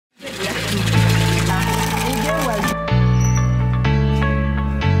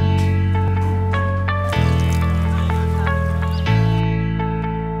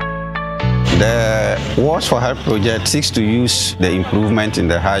W4H project seeks to use the improvement in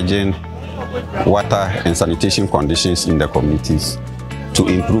the hygiene, water and sanitation conditions in the communities to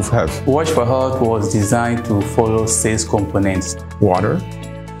improve health. W4H was designed to follow 6 components. Water,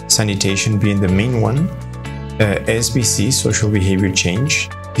 sanitation being the main one, SBC, social behavior change,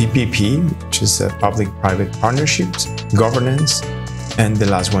 PPP, which is public-private partnerships, governance, and the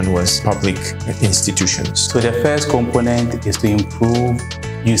last one was public institutions. So the first component is to improve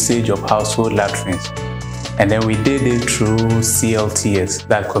usage of household latrines. And then we did it through CLTS,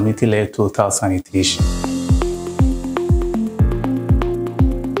 that community-led total sanitation.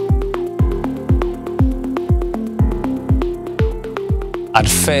 At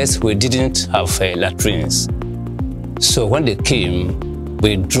first, we didn't have latrines. So when they came,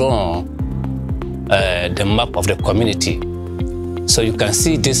 we draw the map of the community. So you can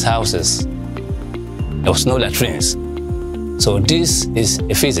see these houses. There was no latrines. So this is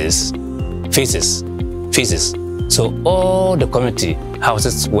a phases. So all the community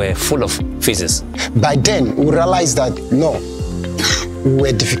houses were full of phases. By then, we realized that no, we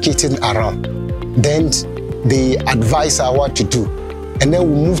were defecating around. Then they advised us what to do. And then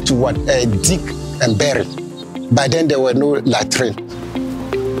we moved to what? Dig and bury. By then, there were no latrine.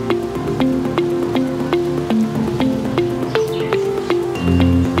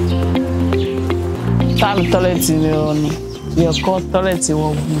 Toilet you call toilet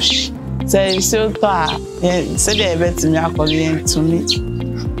bush. Say so say they bet me according to me.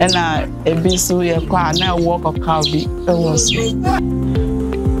 And a bit so you call now walk of cow be was.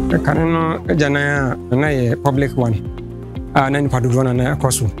 Kanano Janaya na public one. Nani padudona na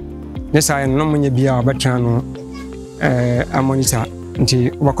koso. Nesa no munye bia betano a monitor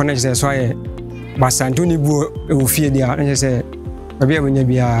nti we connect there so aye basantu ni bu ofie dia na say bia munye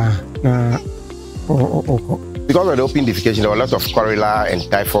bia na because of the open defecation, there were a lot of cholera and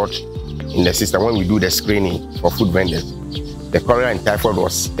typhoid in the system when we do the screening for food vendors. The cholera and typhoid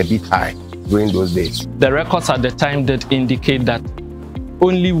was a bit high during those days. The records at the time did indicate that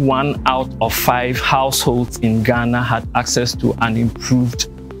only 1 out of 5 households in Ghana had access to an improved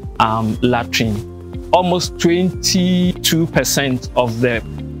latrine. Almost 22% of the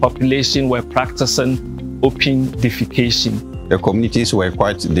population were practicing open defecation. The communities were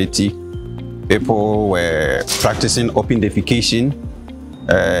quite dirty. People were practicing open defecation,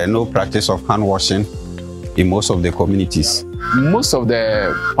 no practice of hand washing in most of the communities. Most of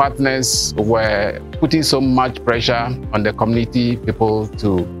the partners were putting so much pressure on the community people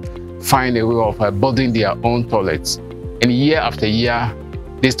to find a way of building their own toilets. And year after year,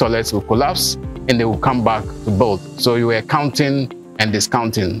 these toilets will collapse and they will come back to build. So you were counting and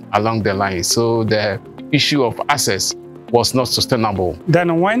discounting along the line. So the issue of access was not sustainable.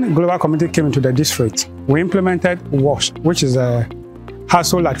 Then when global community came into the district, we implemented WASH, which is a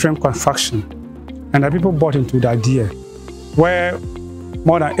household latrine construction. And the people bought into the idea where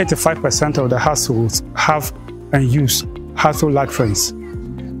more than 85% of the households have and use household latrines.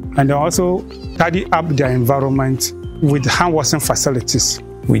 And they also tidy up their environment with hand washing facilities.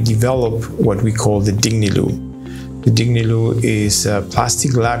 We developed what we call the Dignilu. The Dignilu is a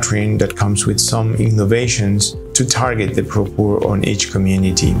plastic latrine that comes with some innovations to target the poor on each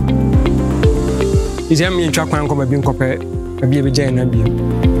community. We've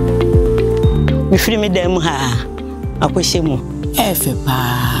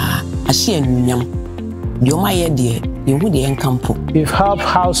helped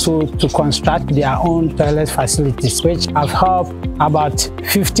households to construct their own toilet facilities, which have helped about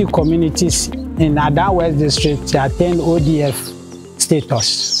 50 communities in Ada West District to attain ODF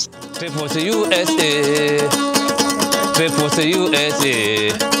status. Trip was the USA. Trip was the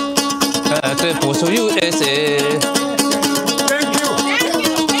USA. Trip was the USA.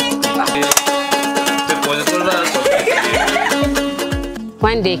 Thank you.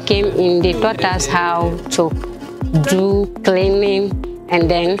 When they came in, they taught us how to do cleaning and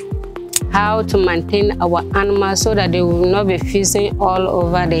then how to maintain our animals so that they will not be fizzing all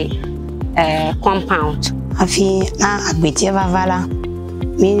over the compound. Afi na agbeti vavala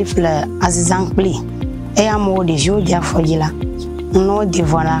mi fle azizankli e amo de jodia fojila no de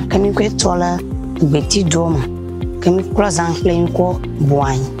vola kemi kwetola agbeti doma kemi krozankli nko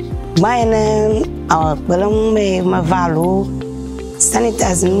buan baine a pelum me mavalo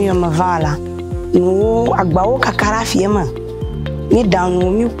Sanitation mi mavala no agbawo kakara fiema mi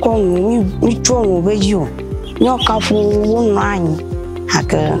danu mi konu mi chonu beju nyo kafu wonu anyi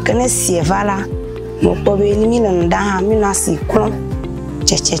haka kana sievala no pobe ni mi nda mi nasi kron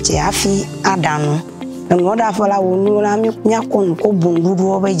checheche afi adanu ngoda fola wonu na mi nyakon ko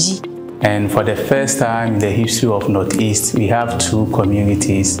bunduru obeji. And for the first time in the history of Northeast, we have 2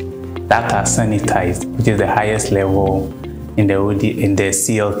 communities that are sanitized, which is the highest level in the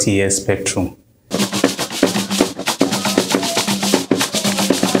CLTS spectrum.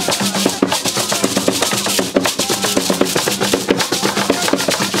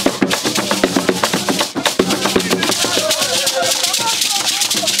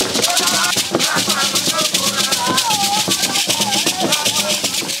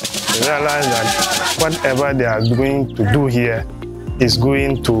 Realize that whatever they are going to do here is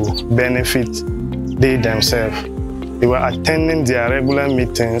going to benefit they themselves. They were attending their regular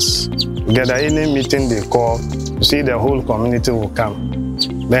meetings together. Any meeting they call, to see the whole community will come.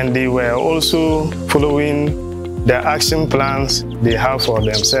 Then they were also following the action plans they have for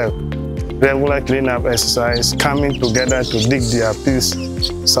themselves. Regular cleanup exercise, coming together to dig their piece,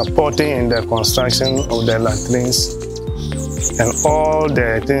 supporting in the construction of the latrines, and all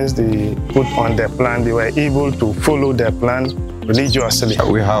the things they put on the plan, they were able to follow the plan religiously.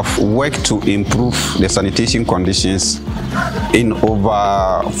 We have worked to improve the sanitation conditions in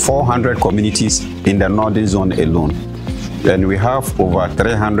over 400 communities in the northern zone alone. And we have over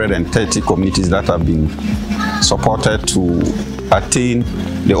 330 communities that have been supported to attain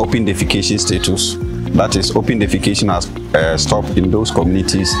the open defecation status. That is, open defecation has stopped in those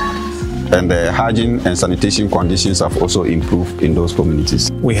communities, and the hygiene and sanitation conditions have also improved in those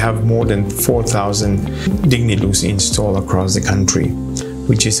communities. We have more than 4,000 Dignilus installed across the country,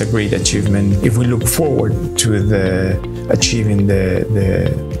 which is a great achievement if we look forward to achieving the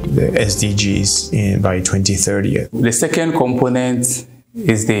SDGs by 2030. The second component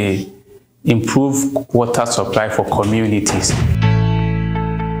is the improved water supply for communities.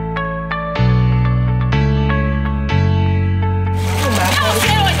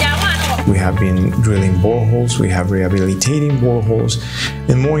 We have been drilling boreholes, we have rehabilitating boreholes,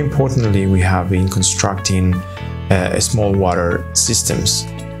 and more importantly, we have been constructing small water systems,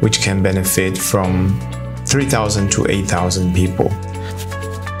 which can benefit from 3,000 to 8,000 people.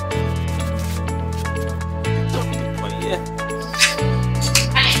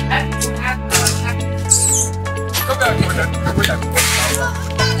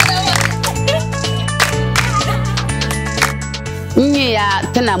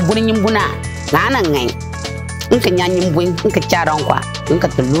 Tana burin buna na ngai inka nyanyin buin inka charon kwa inka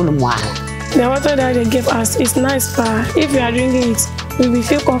tululu mwa. The water that they give us is nice, but if we are drinking it, we will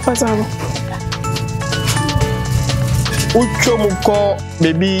feel comfortable. Ucho muko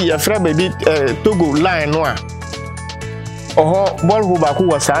baby ya fra baby Togo line no a oho ball hole baku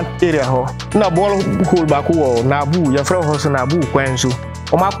wa san area ho na ball hole baku wa na bu ya fra ho so na bu kwanso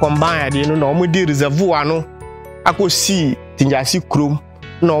o ma combine ade no na o mo di reservoir no akosi tinjasi krom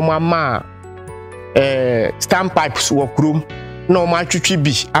na o ma stand pipes wo krom na o ma twitwi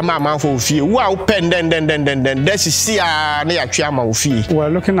bi ama amanfo ofie wo a wo pen den that is see na ya twa ama ofie. We're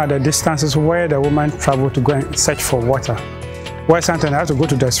looking at the distances where the women travel to go and search for water. Where sometimes they have to go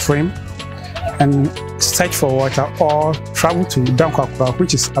to the stream and search for water, or travel to Dankwakwa,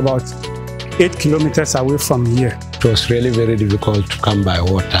 which is about 8 kilometers away from here. It was really very difficult to come by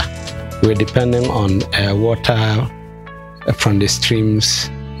water. We're depending on water from the streams,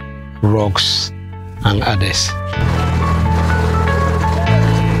 rocks, and others.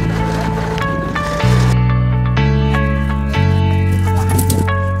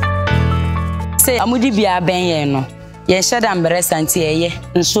 Say, amudi bia ben ye no. Ye shada mbere santi ye.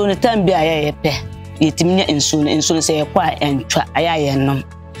 Nso ne tambia ye pe. Yetimi ne nso se ye kwa entwa aya ye no.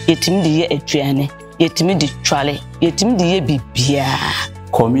 Yetimi de ye aduane, yetimi de twale, yetimi de ye bibia.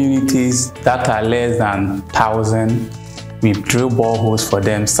 Communities that are less than 1,000, we drill boreholes for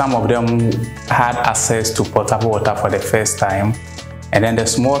them. Some of them had access to potable water for the first time. And then the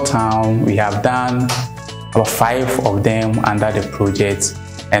small town, we have done about 5 of them under the project.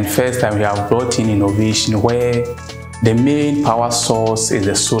 And first time we have brought in innovation where the main power source is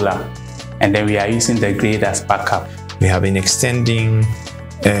the solar. And then we are using the grid as backup. We have been extending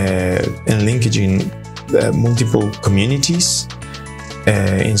and linking multiple communities.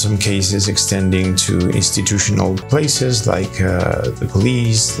 In some cases extending to institutional places like the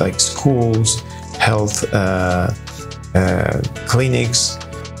police, like schools, health clinics.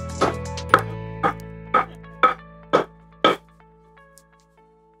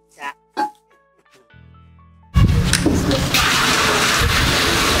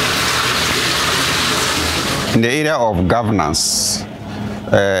 In the area of governance,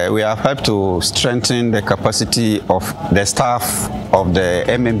 we have helped to strengthen the capacity of the staff of the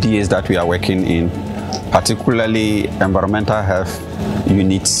MMDAs that we are working in, particularly environmental health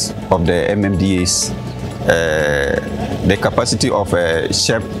units of the MMDAs, the capacity of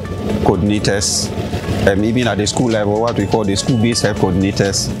SHEP coordinators, even at the school level, what we call the school-based health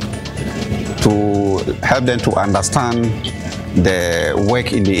coordinators, to help them to understand the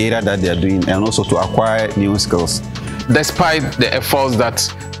work in the area that they are doing and also to acquire new skills. Despite the efforts that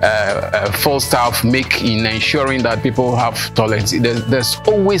full staff make in ensuring that people have toilets, there's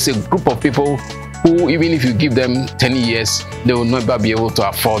always a group of people who, even if you give them 10 years, they will never be able to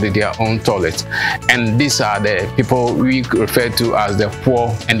afford their own toilet. And these are the people we refer to as the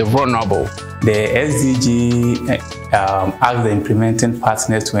poor and the vulnerable. The SDG asks the implementing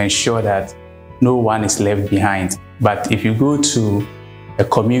partners to ensure that no one is left behind. But if you go to a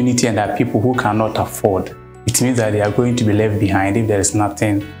community and there are people who cannot afford, it means that they are going to be left behind if there is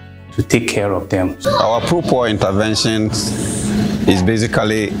nothing to take care of them. Our pro-poor intervention is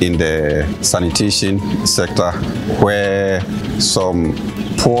basically in the sanitation sector, where some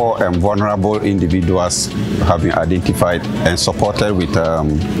poor and vulnerable individuals have been identified and supported with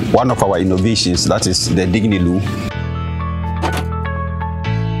one of our innovations, that is the Dignilu.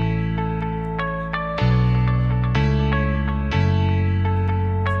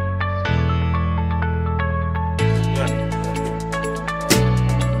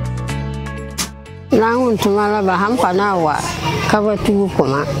 Nangun tumala baham panawa kawatu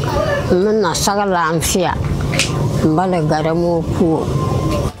kuma menna sagala amsia mbale garamu pu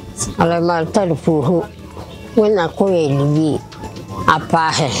ala maltal pu wena ko elibi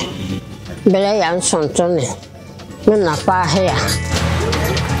apahe bele yan sontone menna pahe ya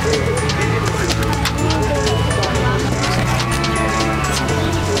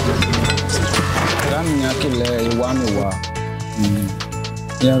ramnya kile iwanuwa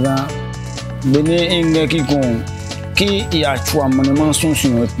yaga bene inga ki ya chua monema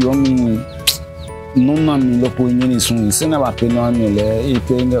sonsun piomi noma mi loko nyini sun sena ba pe no amele e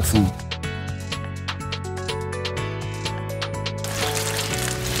pe nga fun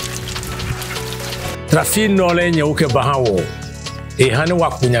trafi no le nya uke bahawo e hani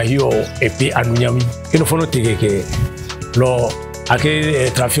wa kunya hiyo e pe anunyami kino fono tegeke lo ake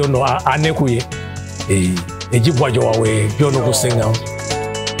trafi no anekuye e jibwa jo wawe biono ko senga.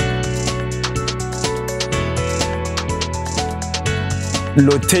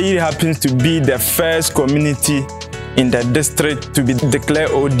 Lotei happens to be the first community in the district to be declared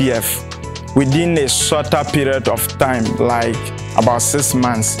ODF within a shorter period of time, like about 6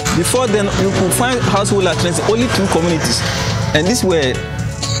 months. Before then, you could find household latrines only 2 communities, and these were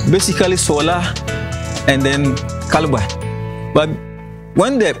basically Solar and then Kalba. But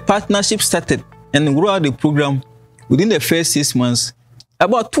when the partnership started and grew out the program, within the first 6 months,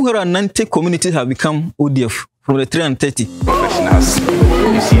 about 290 communities have become ODF. From the 330 professionals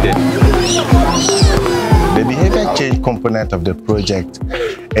you see them. The behavior change component of the project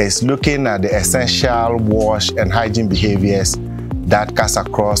is looking at the essential wash and hygiene behaviors that cuts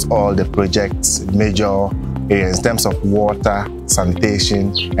across all the project's major areas in terms of water,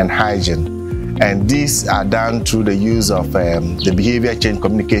 sanitation, and hygiene. And these are done through the use of the behavior change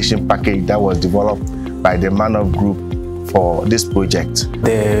communication package that was developed by the Man-Of Group for this project.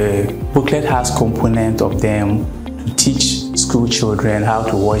 The booklet has components of them to teach school children how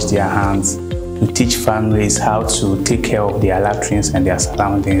to wash their hands, to teach families how to take care of their latrines and their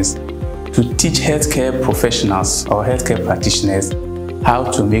surroundings, to teach healthcare professionals or healthcare practitioners how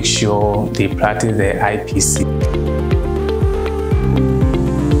to make sure they practice their IPC.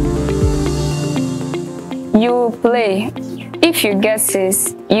 You play. If you get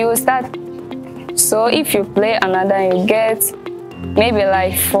 6, you start. So if you play another, you get maybe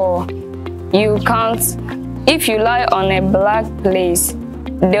like 4. You count. If you lie on a black place,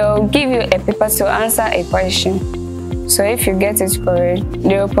 they'll give you a paper to answer a question. So if you get it correct,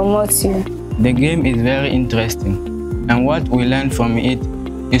 they'll promote you. The game is very interesting, and what we learn from it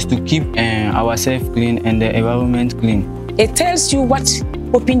is to keep ourselves clean and the environment clean. It tells you what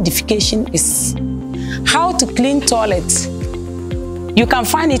open defecation is, how to clean toilets. You can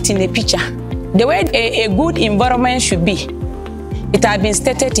find it in the picture. The way a good environment should be, it has been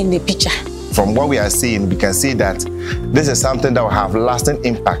stated in the picture. From what we are seeing, we can see that this is something that will have lasting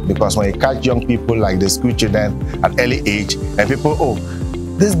impact, because when you catch young people like the school children at early age, and people, oh,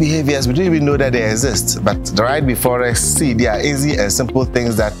 these behaviors, we didn't even know that they exist. But right before us, see, they are easy and simple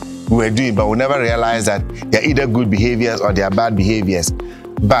things that we were doing, but we never realized that they're either good behaviors or they are bad behaviors.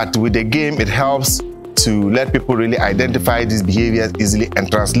 But with the game, it helps to let people really identify these behaviors easily and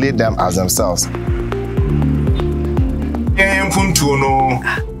translate them as themselves.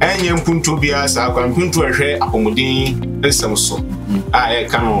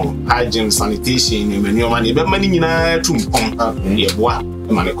 Hygiene, sanitation,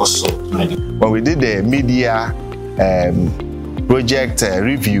 when we did the media project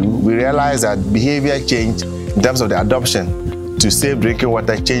review, we realized that behavior change in terms of the adoption to save drinking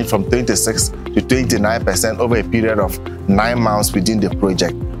water changed from 26 to 29% over a period of 9 months within the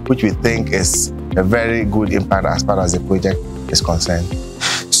project, which we think is a very good impact as far as the project is concerned.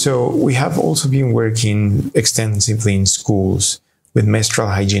 So we have also been working extensively in schools with menstrual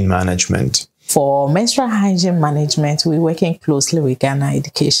hygiene management. For menstrual hygiene management, we're working closely with Ghana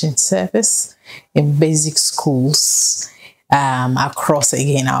Education Service in basic schools across,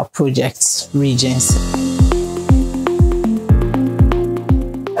 again, our project regions.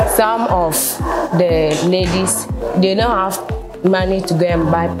 Some of the ladies, they don't have money to go and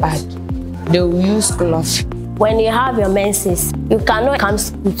buy pad. They will use cloth. When you have your menses, you cannot come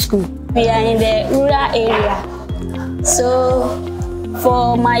to school. We are in the rural area. So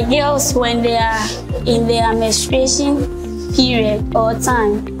for my girls, when they are in their menstruation period or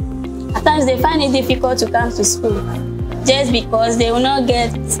time, at times they find it difficult to come to school just because they will not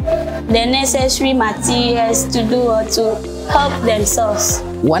get the necessary materials to do or to help themselves.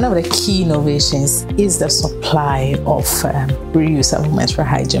 One of the key innovations is the supply of reusable menstrual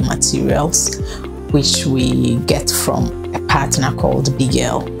hygiene materials, which we get from a partner called Big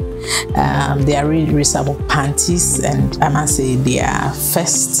L. They are reusable panties, and I must say they are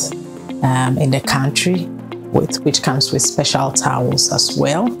first in the country, which comes with special towels as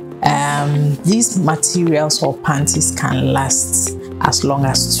well. These materials or panties can last as long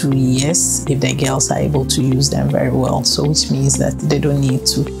as 2 years if the girls are able to use them very well. So which means that they don't need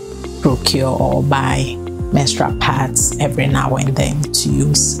to procure or buy menstrual pads every now and then to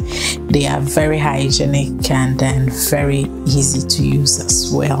use. They are very hygienic and then very easy to use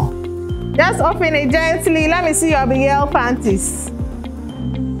as well. Just open it gently. Let me see your Big L panties.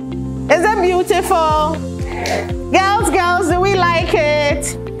 Is it beautiful? Girls, do we like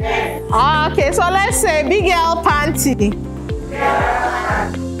it? Okay, so let's say Big L panty.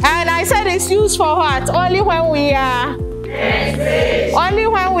 And I said it's used for what? Only when we are. Only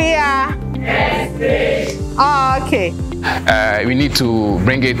when we are. Okay. We need to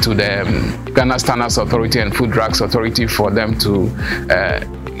bring it to the Ghana Standards Authority and Food Drugs Authority for them to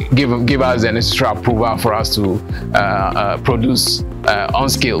give us the necessary approval for us to produce on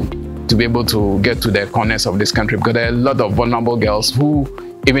scale to be able to get to the corners of this country, because there are a lot of vulnerable girls who,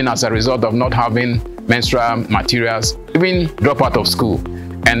 even as a result of not having menstrual materials, even drop out of school,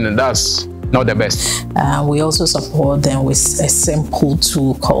 and that's not the best. We also support them with a simple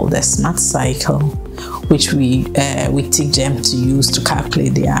tool called the Smart Cycle, which we teach them to use to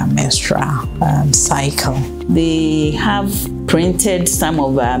calculate their menstrual cycle. They have printed some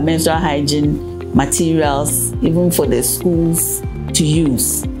of our menstrual hygiene materials even for the schools to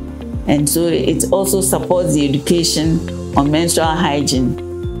use. And so it also supports the education on menstrual hygiene.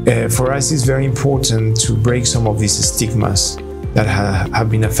 For us, it's very important to break some of these stigmas that have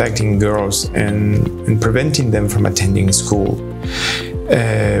been affecting girls and preventing them from attending school.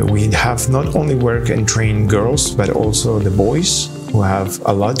 We have not only worked and trained girls, but also the boys, who have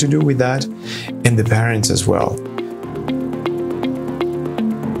a lot to do with that, and the parents as well.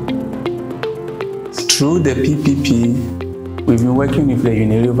 Through the PPP, we've been working with the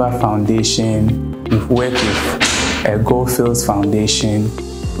Unilever Foundation, we've worked with Goldfields Foundation,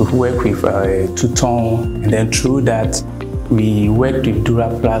 we've worked with Tuton, and then through that, we worked with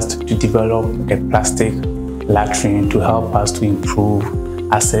Duraplast to develop a plastic latrine to help us to improve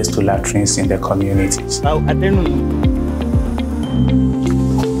access to latrines in the communities.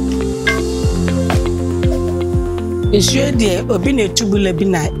 Monsieur dear, obine tubula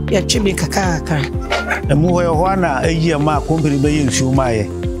bina ya chibi kakaka. Muwe hwana eji ama company be yinsu maye.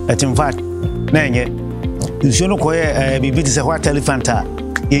 In fact, nenye. Nsu no koye bibiti se what elephanta.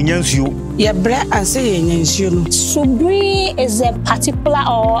 Yenyansu. Ya bra ase yenyansu no. Subri is a particular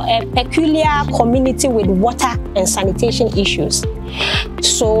or a peculiar community with water and sanitation issues.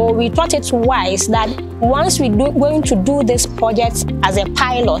 So we thought it wise that once we're going to do this project as a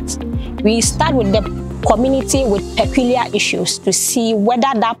pilot, we start with the community with peculiar issues to see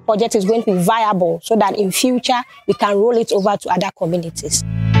whether that project is going to be viable so that in future we can roll it over to other communities.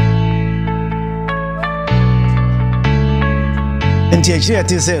 And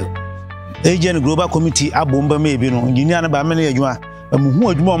Hygiene Global Committee abomba maybe no engineer na ba me na adwuma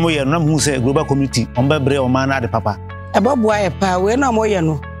amuhu adwuma mo ye no na mu say Global Committee omba bre o ma na de papa eboboa ye pa we na mo ye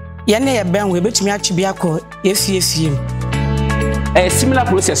no ye na ye ben we betumi achi bia ko efie a similar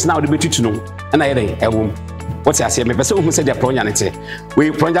process now the betu no na ye dey ewom what I say me person who say the project we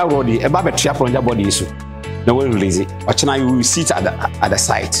project road e ba betua project body issue na we release it ochina you will sit at the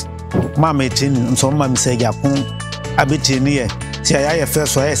site mama etin so mama say jakun abeti ni ye ti aya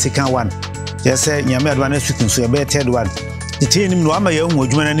first so second one yes nyame adwa na sukin so e be third one the team no ama ye hu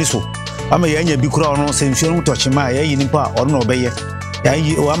adwuma na ni so ama yanya bi kura ono se nsuo mu tochima ya yi nipa ono obeye ya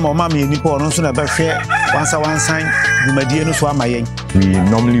yi o ama me nipa ono so na behwe wansan gumadie no so ama yen. We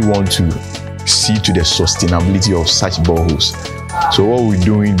normally want to see to the sustainability of such boreholes. So what we're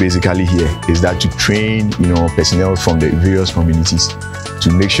doing basically here is that to train, personnel from the various communities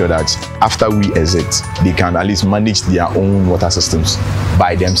to make sure that after we exit, they can at least manage their own water systems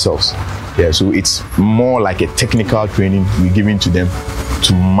by themselves. Yeah, so it's more like a technical training we're giving to them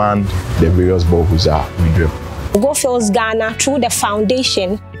to man the various boreholes that we drill. W4H Ghana, through the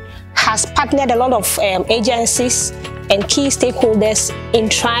foundation, has partnered a lot of agencies and key stakeholders in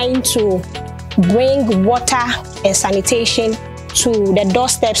trying to bring water and sanitation to the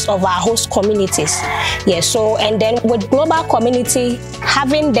doorsteps of our host communities. And then with global community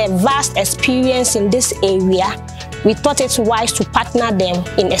having the vast experience in this area, we thought it wise to partner them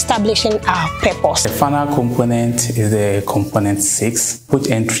in establishing our purpose. The final component is the component 6, which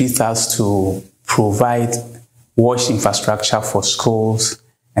entreats us to provide wash infrastructure for schools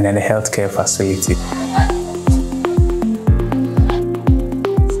and then the healthcare facility.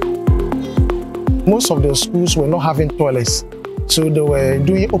 Most of the schools were not having toilets, so they were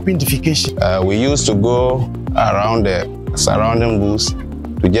doing open defecation. We used to go around the surrounding bush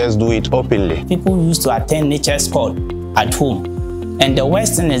to just do it openly. People used to attend nature sport at home, and the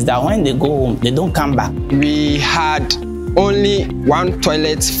worst thing is that when they go home, they don't come back. We had only one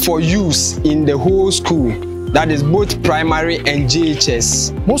toilet for use in the whole school. That is both primary and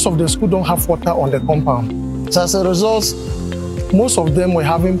JHS. Most of the schools don't have water on the compound. So as a result, most of them were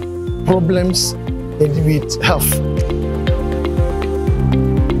having problems with health.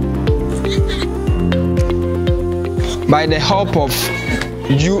 By the help of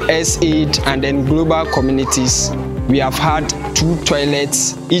USAID and then global communities, we have had 2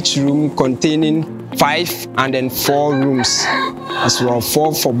 toilets, each room containing 5 and then 4 rooms. As well,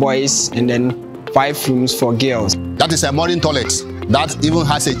 4 for boys and then 5 rooms for girls. That is a modern toilet that even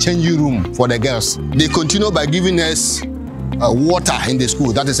has a changing room for the girls. They continue by giving us water in the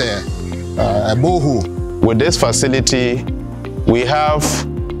school. That is a borehole. With this facility, we have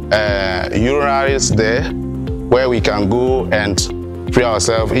urinaries there where we can go and free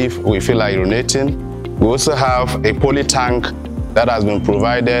ourselves if we feel like urinating. We also have a poly tank that has been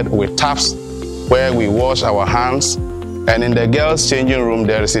provided with taps where we wash our hands. And in the girls' changing room,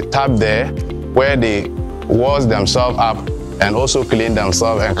 there is a tap there where they wash themselves up and also clean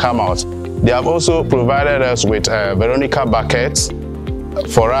themselves and come out. They have also provided us with Veronica buckets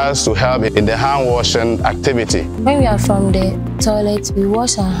for us to help in the hand washing activity. When we are from the toilet, we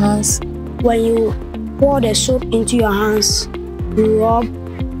wash our hands. When you pour the soap into your hands, you rub,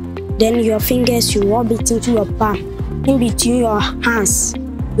 then your fingers, you rub it into your palm. In between your hands,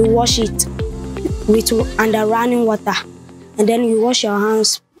 you wash it with under running water. And then you wash your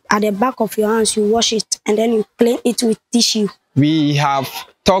hands, at the back of your hands, you wash it, and then you clean it with tissue. We have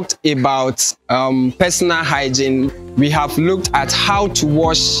talked about personal hygiene. We have looked at how to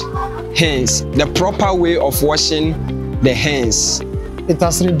wash hands, the proper way of washing the hands. It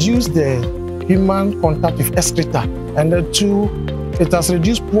has reduced the human contact with excreta, and it has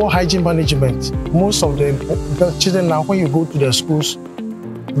reduced poor hygiene management. Most of the children now, when you go to the schools,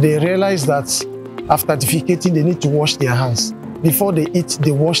 they realize that after defecating, they need to wash their hands. Before they eat,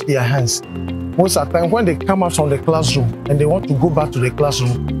 they wash their hands. Most of the time, when they come out from the classroom and they want to go back to the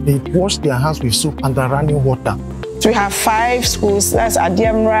classroom, they wash their hands with soap under running water. So we have 5 schools. That's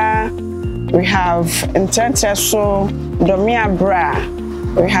Adiamra, we have Ntenteso, Domia Bra,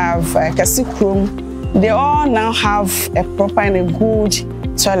 we have Kasikrum. They all now have a proper and a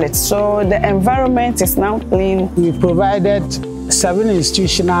good toilet. So the environment is now clean. We provided 7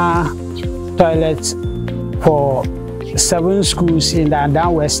 institutional toilets for 7 schools in the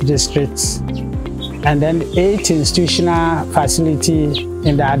Adan West districts, and then 8 institutional facilities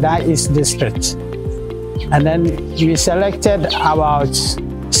in the Adan East district. And then we selected about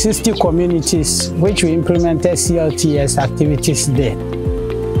 60 communities which we implemented CLTS activities there.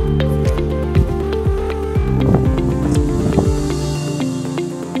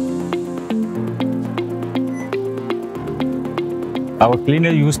 Our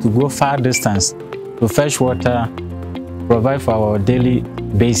cleaner used to go far distance to fetch water, provide for our daily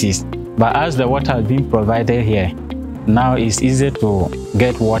basis. But as the water has been provided here, now it's easy to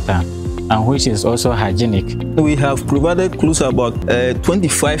get water, and which is also hygienic. We have provided close to about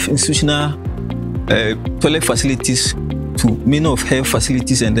 25 institutional toilet facilities to many of health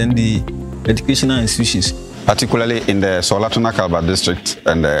facilities and then the educational institutions. Particularly in the Solatuna Kalba district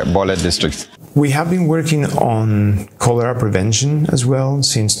and the Bolet district. We have been working on cholera prevention as well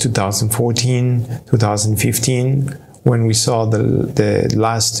since 2014, 2015, when we saw the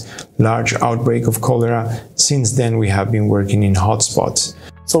last large outbreak of cholera. Since then, we have been working in hotspots.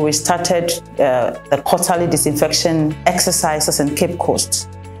 So we started the quarterly disinfection exercises in Cape Coast.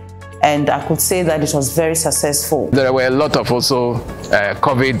 And I could say that it was very successful. There were a lot of also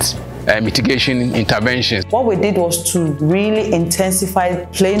COVID mitigation interventions. What we did was to really intensify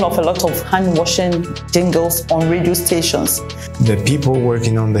playing of a lot of hand washing jingles on radio stations. The people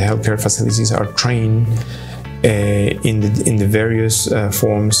working on the healthcare facilities are trained in the various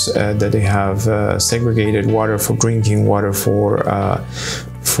forms that they have segregated water for drinking, water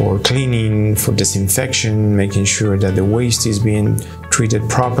for cleaning, for disinfection, making sure that the waste is being treated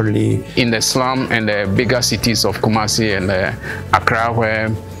properly. In the slum and the bigger cities of Kumasi and Accra, where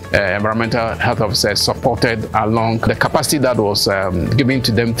environmental health officers supported along, the capacity that was given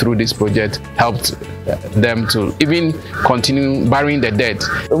to them through this project helped them to even continue burying the dead.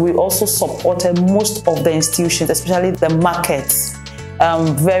 We also supported most of the institutions, especially the markets,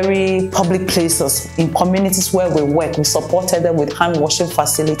 very public places in communities where we work. We supported them with hand washing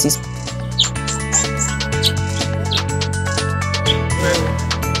facilities.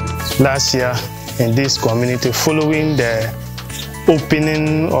 Last year in this community, following the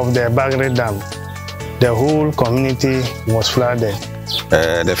opening of the Bagre Dam, the whole community was flooded.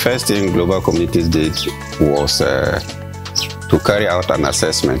 The first thing Global Communities did was to carry out an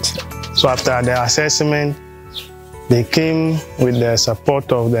assessment. So after the assessment, they came with the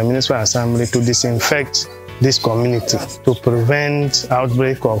support of the Municipal Assembly to disinfect this community to prevent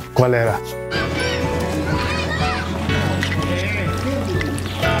outbreak of cholera.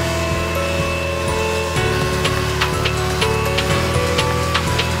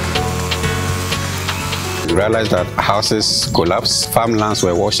 We realized that houses collapsed, farmlands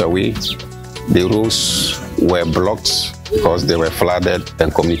were washed away, the roads were blocked because they were flooded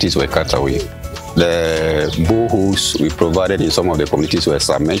and communities were cut away. The boreholes we provided in some of the communities were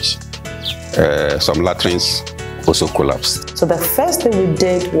submerged. Some latrines also collapsed. So the first thing we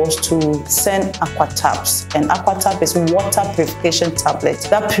did was to send aqua taps, and aqua tap is water purification tablet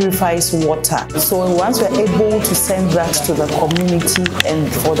that purifies water. So once we're able to send that to the community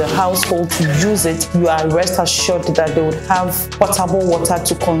and for the household to use it, you are rest assured that they would have potable water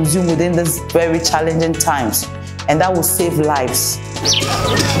to consume within these very challenging times, and that will save lives.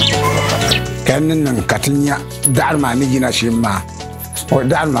 Kenan Katinya Dharma Nigina Shima or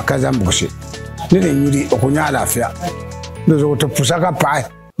Dharma Kazambushi. Didn't you Okunya Lafia? Those water Pusaka Pai,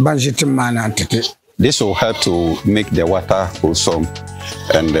 Banjitim entity. This will help to make the water wholesome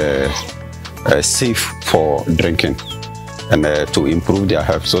and safe for drinking and to improve their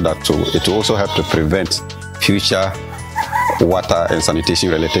health, so that it will also help to prevent future water and sanitation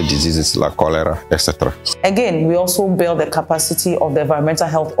related diseases like cholera, etc. Again, we also build the capacity of the environmental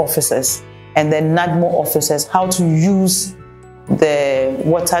health officers and the NADMO officers how to use the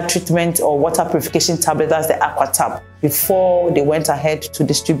water treatment or water purification tablet, that's the aqua tap, before they went ahead to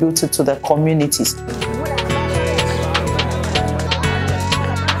distribute it to the communities.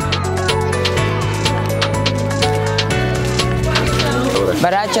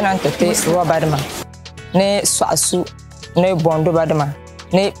 Barachana tete badma ne swasu ne bondo badma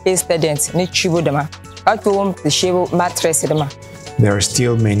ne students ne chibo dama atom the shibo mattress dama. There are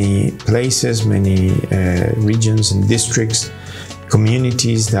still many places, many regions and districts,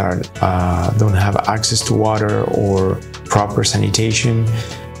 communities that don't have access to water or proper sanitation,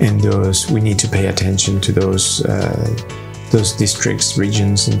 and those we need to pay attention to those districts,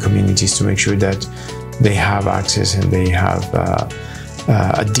 regions, and communities to make sure that they have access and they have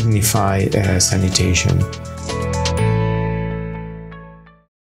a dignified sanitation.